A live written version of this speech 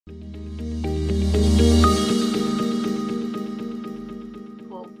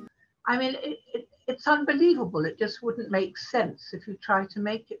I mean, it's unbelievable. It just wouldn't make sense if you try to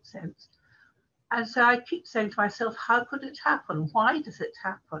make it sense. And so I keep saying to myself, how could it happen? Why does it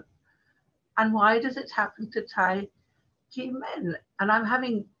happen? And why does it happen to Tai Ji Men? And I'm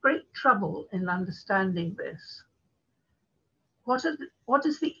having great trouble in understanding this. What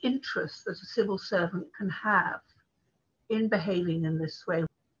is the interest that a civil servant can have in behaving in this way?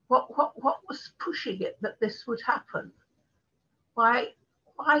 What was pushing it that this would happen?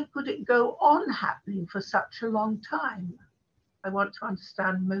 Why could it go on happening for such a long time? I want to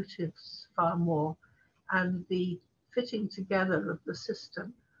understand motives far more and the fitting together of the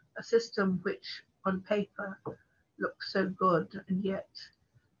system, a system which on paper looks so good and yet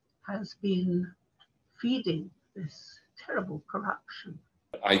has been feeding this terrible corruption.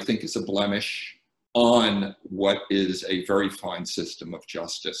 I think it's a blemish on what is a very fine system of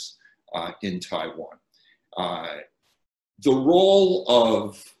justice in Taiwan. The role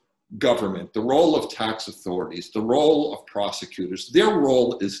of government, the role of tax authorities, the role of prosecutors, their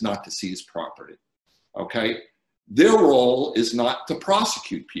role is not to seize property, okay? Their role is not to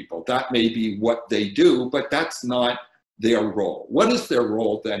prosecute people. That may be what they do, but that's not their role. What is their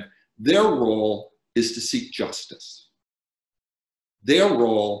role then? Their role is to seek justice. Their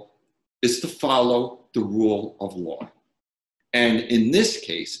role is to follow the rule of law. And in this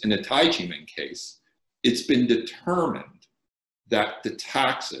case, in the Tai Ji Men case, it's been determined that the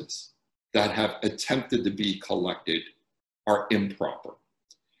taxes that have attempted to be collected are improper.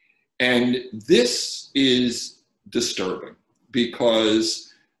 And this is disturbing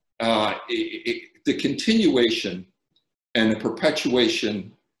because the continuation and the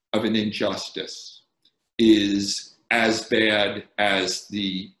perpetuation of an injustice is as bad as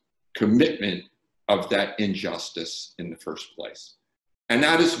the commitment of that injustice in the first place. And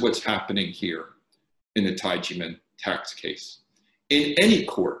that is what's happening here in the Tai Ji Men tax case. In any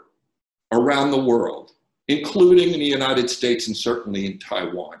court around the world, including in the United States and certainly in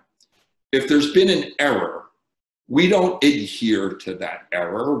Taiwan, if there's been an error, we don't adhere to that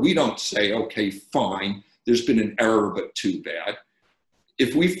error. We don't say, okay, fine, there's been an error, but too bad.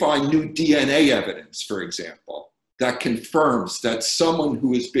 If we find new DNA evidence, for example, that confirms that someone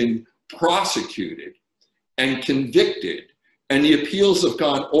who has been prosecuted and convicted, and the appeals have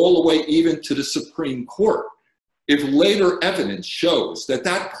gone all the way even to the Supreme Court, if later evidence shows that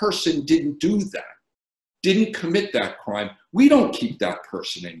that person didn't do that, didn't commit that crime, we don't keep that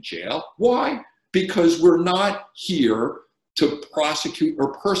person in jail. Why? Because we're not here to prosecute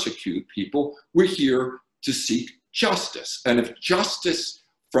or persecute people. We're here to seek justice. And if justice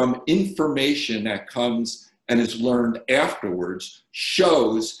from information that comes and is learned afterwards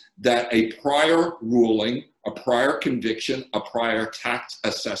shows that a prior ruling, a prior conviction, a prior tax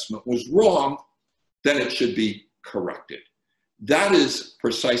assessment was wrong, then it should be corrected. That is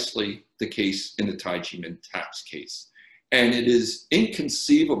precisely the case in the Tai Ji Men tax case. And it is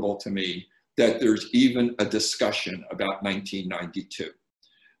inconceivable to me that there's even a discussion about 1992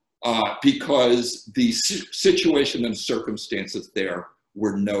 because the situation and circumstances there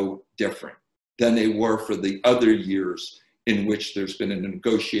were no different than they were for the other years in which there's been a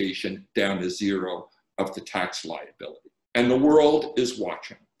negotiation down to zero of the tax liability. And the world is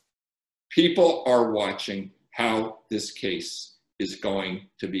watching. People are watching how this case is going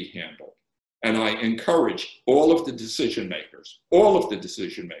to be handled. And I encourage all of the decision makers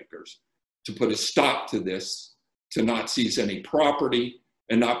to put a stop to this, to not seize any property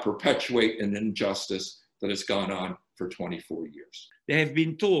and not perpetuate an injustice that has gone on for 24 years. They have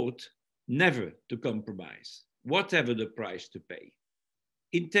been taught never to compromise, whatever the price to pay.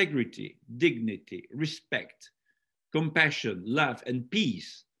 Integrity, dignity, respect, compassion, love, and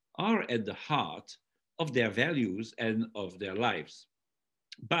peace are at the heart of their values and of their lives.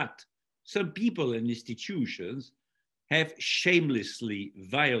 But some people and institutions have shamelessly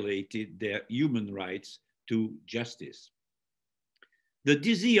violated their human rights to justice. The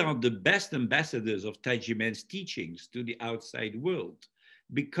dizi are the best ambassadors of Tai Ji Men's teachings to the outside world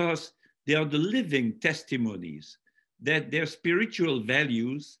because they are the living testimonies that their spiritual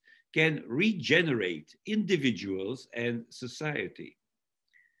values can regenerate individuals and society.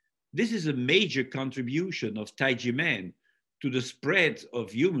 This is a major contribution of Tai Ji Men to the spread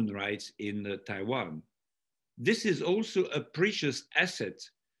of human rights in Taiwan. This is also a precious asset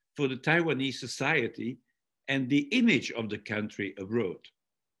for the Taiwanese society and the image of the country abroad.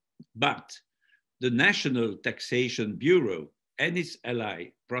 But the National Taxation Bureau and its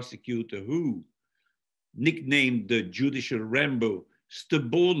ally, Prosecutor Hu, nicknamed the Judicial Rambo,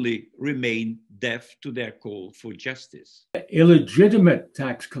 stubbornly remain deaf to their call for justice. Illegitimate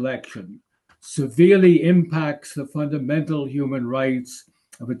tax collection severely impacts the fundamental human rights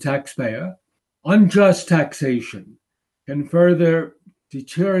of a taxpayer. Unjust taxation can further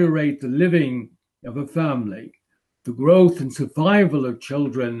deteriorate the living of a family, the growth and survival of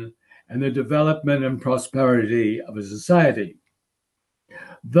children, and the development and prosperity of a society.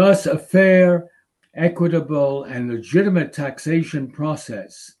 Thus, a fair, equitable, and legitimate taxation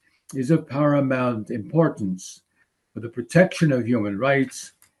process is of paramount importance for the protection of human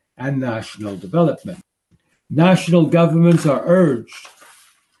rights and national development. National governments are urged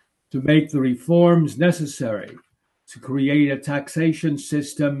to make the reforms necessary to create a taxation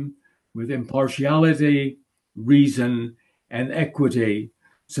system with impartiality, reason, and equity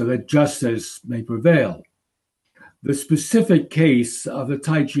so that justice may prevail. The specific case of the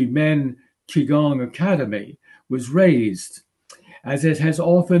Tai Ji Men Qigong Academy was raised, as it has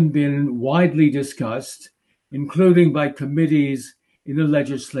often been widely discussed, including by committees in the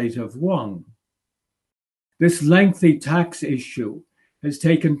Legislative Yuan. This lengthy tax issue has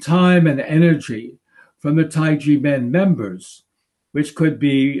taken time and energy from the Tai Ji Men members, which could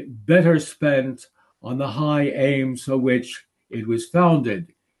be better spent on the high aims for which it was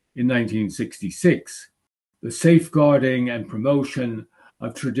founded in 1966, the safeguarding and promotion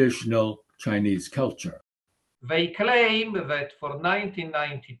of traditional Chinese culture. They claim that for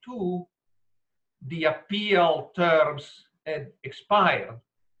 1992, the appeal terms had expired.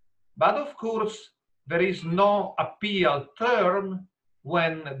 But of course, there is no appeal term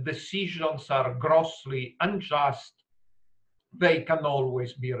when decisions are grossly unjust. They can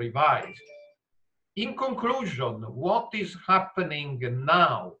always be revised. In conclusion, what is happening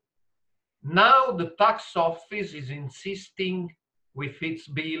now? Now the tax office is insisting with its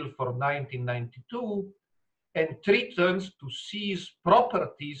bill for 1992 and threatens to seize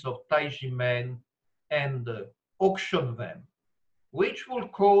properties of Tai Ji Men and auction them, which will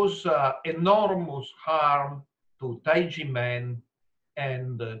cause enormous harm to Tai Ji Men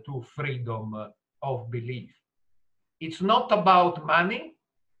and to freedom of belief. It's not about money.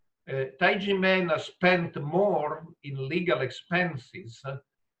 Tai Ji Men has spent more in legal expenses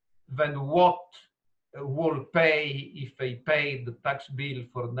than what will pay if they paid the tax bill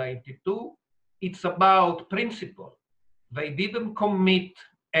for 92. It's about principle. They didn't commit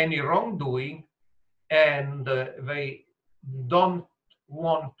any wrongdoing, and they don't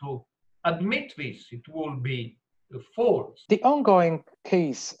want to admit this. It will be false. The ongoing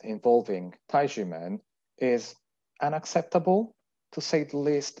case involving Tai Ji Men is unacceptable, to say the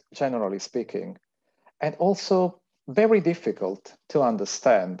least, generally speaking, and also very difficult to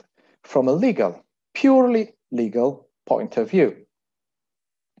understand from a legal, purely legal point of view.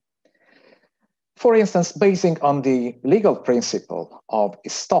 For instance, basing on the legal principle of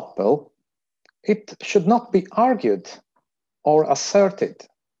estoppel, it should not be argued or asserted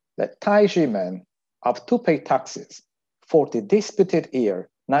that Tai Ji Men have to pay taxes for the disputed year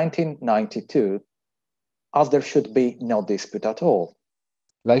 1992, as there should be no dispute at all.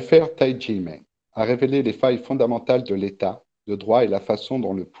 L'affaire Tai Ji Men a révélé les failles fondamentales de l'État, de droit et la façon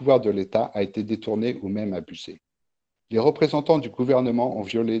dont le pouvoir de l'État a été détourné ou même abusé. Les représentants du gouvernement ont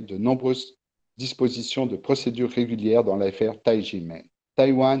violé de nombreuses dispositions de procédure régulière dans l'affaire Tai Ji Men.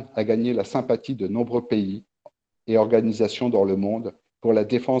 Taïwan a gagné la sympathie de nombreux pays et organisations dans le monde pour la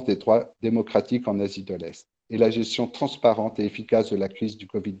défense des droits démocratiques en Asie de l'Est et la gestion transparente et efficace de la crise du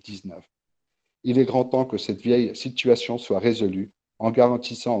Covid-19. Il est grand temps que cette vieille situation soit résolue en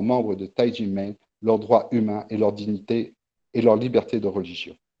garantissant aux membres de Tai Ji Men leurs droits humains et leur dignité et leur liberté de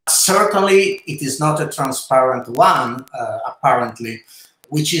religion. Certainly, it is not a transparent one, apparently,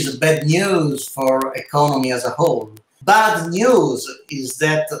 which is bad news for economy as a whole. Bad news is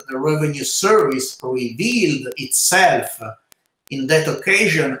that the Revenue Service revealed itself in that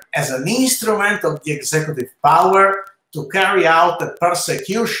occasion as an instrument of the executive power to carry out a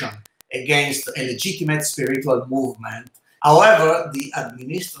persecution against a legitimate spiritual movement. However, the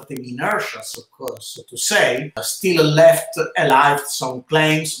administrative inertia, so to say, still left alive some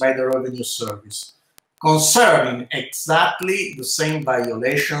claims by the Revenue Service concerning exactly the same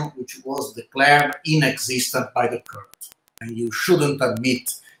violation which was declared inexistent by the court. And you shouldn't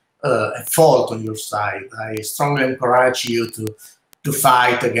admit a fault on your side. I strongly encourage you to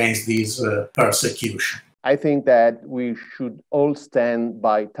fight against this persecution. I think that we should all stand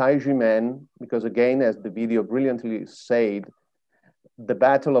by Tai Ji Men because, again, as the video brilliantly said, the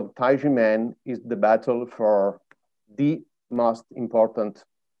battle of Tai Ji Men is the battle for the most important,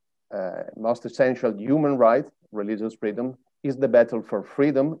 most essential human right, religious freedom, is the battle for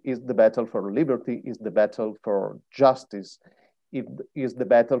freedom, is the battle for liberty, is the battle for justice, it is the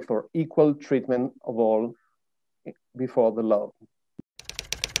battle for equal treatment of all before the law.